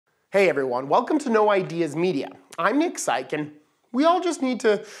Hey everyone, welcome to No Ideas Media. I'm Nick Syke, and we all just need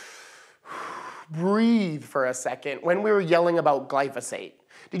to breathe for a second when we were yelling about glyphosate.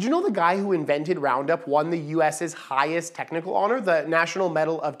 Did you know the guy who invented Roundup won the US's highest technical honor, the National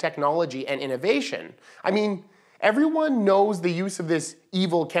Medal of Technology and Innovation? I mean, everyone knows the use of this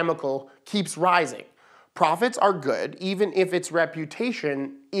evil chemical keeps rising. Profits are good, even if its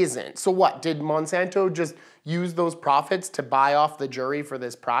reputation isn't. So what, did Monsanto just use those profits to buy off the jury for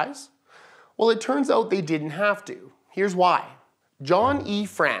this prize? Well, it turns out they didn't have to. Here's why. John E.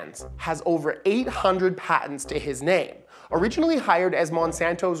 Franz has over 800 patents to his name. Originally hired as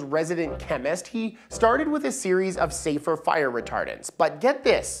Monsanto's resident chemist, he started with a series of safer fire retardants. But get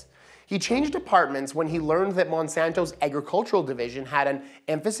this, he changed departments when he learned that Monsanto's agricultural division had an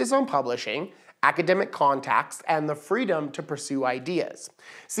emphasis on publishing, academic contacts, and the freedom to pursue ideas.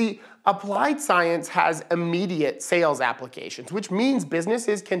 See, applied science has immediate sales applications, which means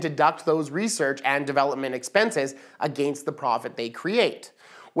businesses can deduct those research and development expenses against the profit they create.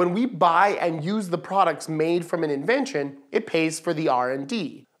 When we buy and use the products made from an invention, it pays for the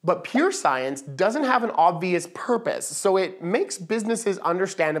R&D. But pure science doesn't have an obvious purpose, so it makes businesses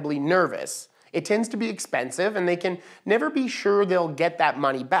understandably nervous. It tends to be expensive, and they can never be sure they'll get that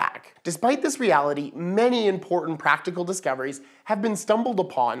money back. Despite this reality, many important practical discoveries have been stumbled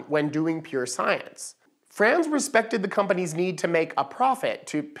upon when doing pure science. Franz respected the company's need to make a profit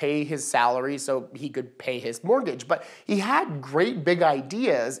to pay his salary so he could pay his mortgage, but he had great big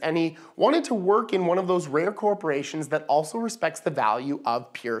ideas, and he wanted to work in one of those rare corporations that also respects the value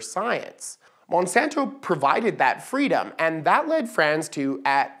of pure science. Monsanto provided that freedom, and that led Franz to,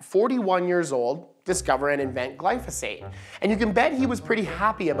 at 41 years old, discover and invent glyphosate. And you can bet he was pretty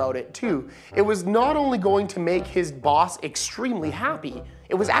happy about it too. It was not only going to make his boss extremely happy,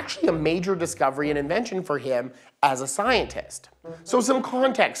 it was actually a major discovery and invention for him as a scientist. So some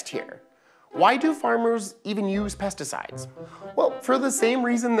context here. Why do farmers even use pesticides? Well, for the same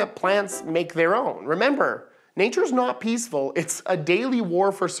reason that plants make their own. Remember, nature's not peaceful, it's a daily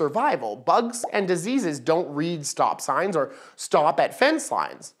war for survival. Bugs and diseases don't read stop signs or stop at fence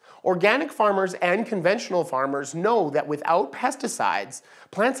lines. Organic farmers and conventional farmers know that without pesticides,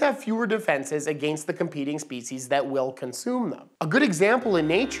 plants have fewer defenses against the competing species that will consume them. A good example in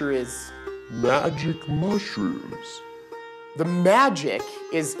nature is magic mushrooms. The magic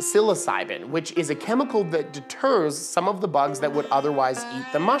is psilocybin, which is a chemical that deters some of the bugs that would otherwise eat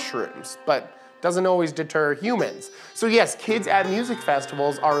the mushrooms, but doesn't always deter humans. So yes, kids at music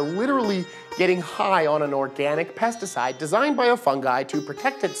festivals are literally getting high on an organic pesticide designed by a fungi to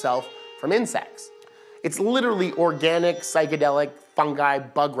protect itself from insects. It's literally organic, psychedelic, fungi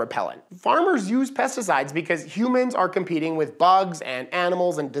bug repellent. Farmers use pesticides because humans are competing with bugs and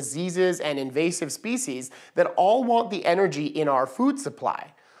animals and diseases and invasive species that all want the energy in our food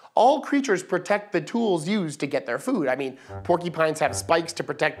supply. All creatures protect the tools used to get their food. I mean, porcupines have spikes to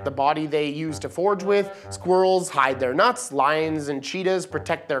protect the body they use to forage with, squirrels hide their nuts, lions and cheetahs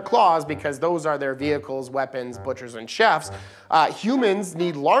protect their claws because those are their vehicles, weapons, butchers, and chefs. Humans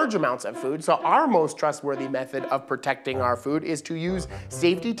need large amounts of food, so our most trustworthy method of protecting our food is to use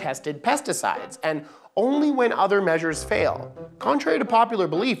safety-tested pesticides, and only when other measures fail. Contrary to popular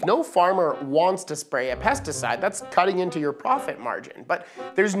belief, no farmer wants to spray a pesticide. That's cutting into your profit margin. But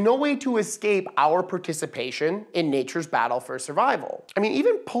there's no way to escape our participation in nature's battle for survival. I mean,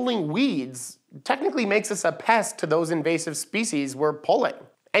 even pulling weeds technically makes us a pest to those invasive species we're pulling.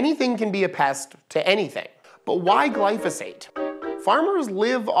 Anything can be a pest to anything. But why glyphosate? Farmers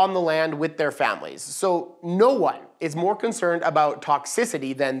live on the land with their families, so no one is more concerned about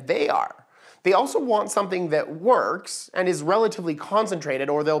toxicity than they are. They also want something that works and is relatively concentrated,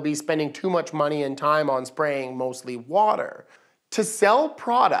 or they'll be spending too much money and time on spraying mostly water. To sell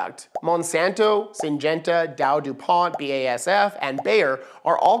product, Monsanto, Syngenta, Dow DuPont, BASF, and Bayer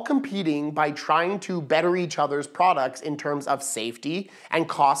are all competing by trying to better each other's products in terms of safety and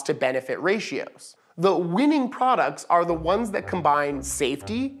cost to benefit ratios. The winning products are the ones that combine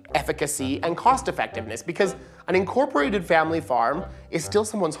safety, efficacy, and cost effectiveness, because an incorporated family farm is still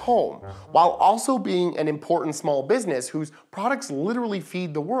someone's home, while also being an important small business whose products literally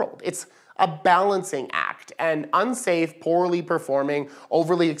feed the world. It's a balancing act, and unsafe, poorly performing,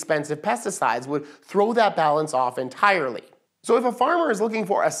 overly expensive pesticides would throw that balance off entirely. So if a farmer is looking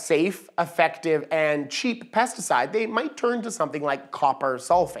for a safe, effective, and cheap pesticide, they might turn to something like copper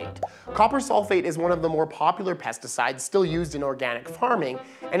sulfate. Copper sulfate is one of the more popular pesticides still used in organic farming,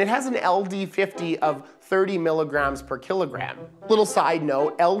 and it has an LD50 of 30 milligrams per kilogram. Little side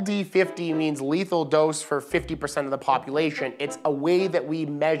note, LD50 means lethal dose for 50% of the population. It's a way that we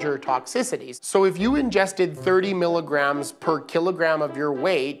measure toxicities. So if you ingested 30 milligrams per kilogram of your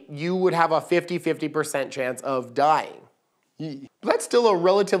weight, you would have a 50-50% chance of dying. That's still a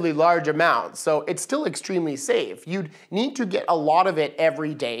relatively large amount, so it's still extremely safe. You'd need to get a lot of it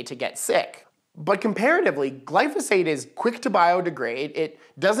every day to get sick. But comparatively, glyphosate is quick to biodegrade, it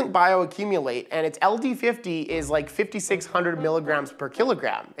doesn't bioaccumulate, and its LD50 is like 5,600 milligrams per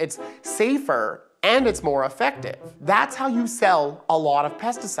kilogram. It's safer and it's more effective. That's how you sell a lot of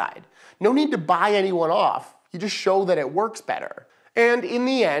pesticide. No need to buy anyone off, you just show that it works better. And in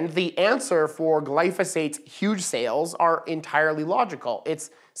the end, the answer for glyphosate's huge sales are entirely logical. It's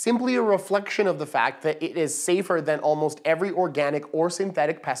simply a reflection of the fact that it is safer than almost every organic or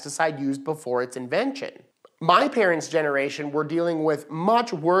synthetic pesticide used before its invention. My parents' generation were dealing with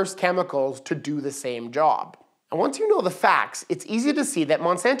much worse chemicals to do the same job. And once you know the facts, it's easy to see that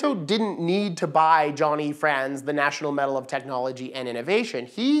Monsanto didn't need to buy Johnny Franz the National Medal of Technology and Innovation.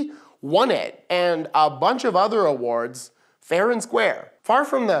 He won it, and a bunch of other awards, fair and square. Far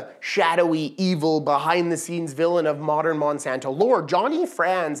from the shadowy, evil, behind-the-scenes villain of modern Monsanto lore, Johnny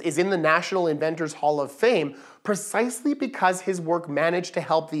Franz is in the National Inventors Hall of Fame precisely because his work managed to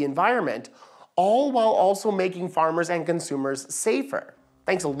help the environment, all while also making farmers and consumers safer.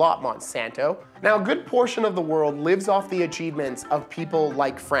 Thanks a lot, Monsanto. Now, a good portion of the world lives off the achievements of people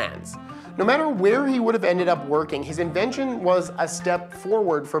like Franz. No matter where he would have ended up working, his invention was a step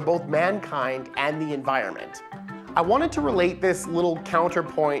forward for both mankind and the environment. I wanted to relate this little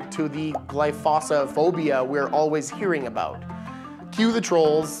counterpoint to the glyphosophobia we're always hearing about. Cue the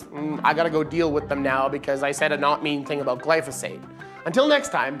trolls. I gotta go deal with them now because I said a not mean thing about glyphosate. Until next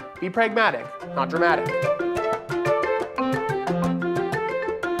time, be pragmatic, not dramatic.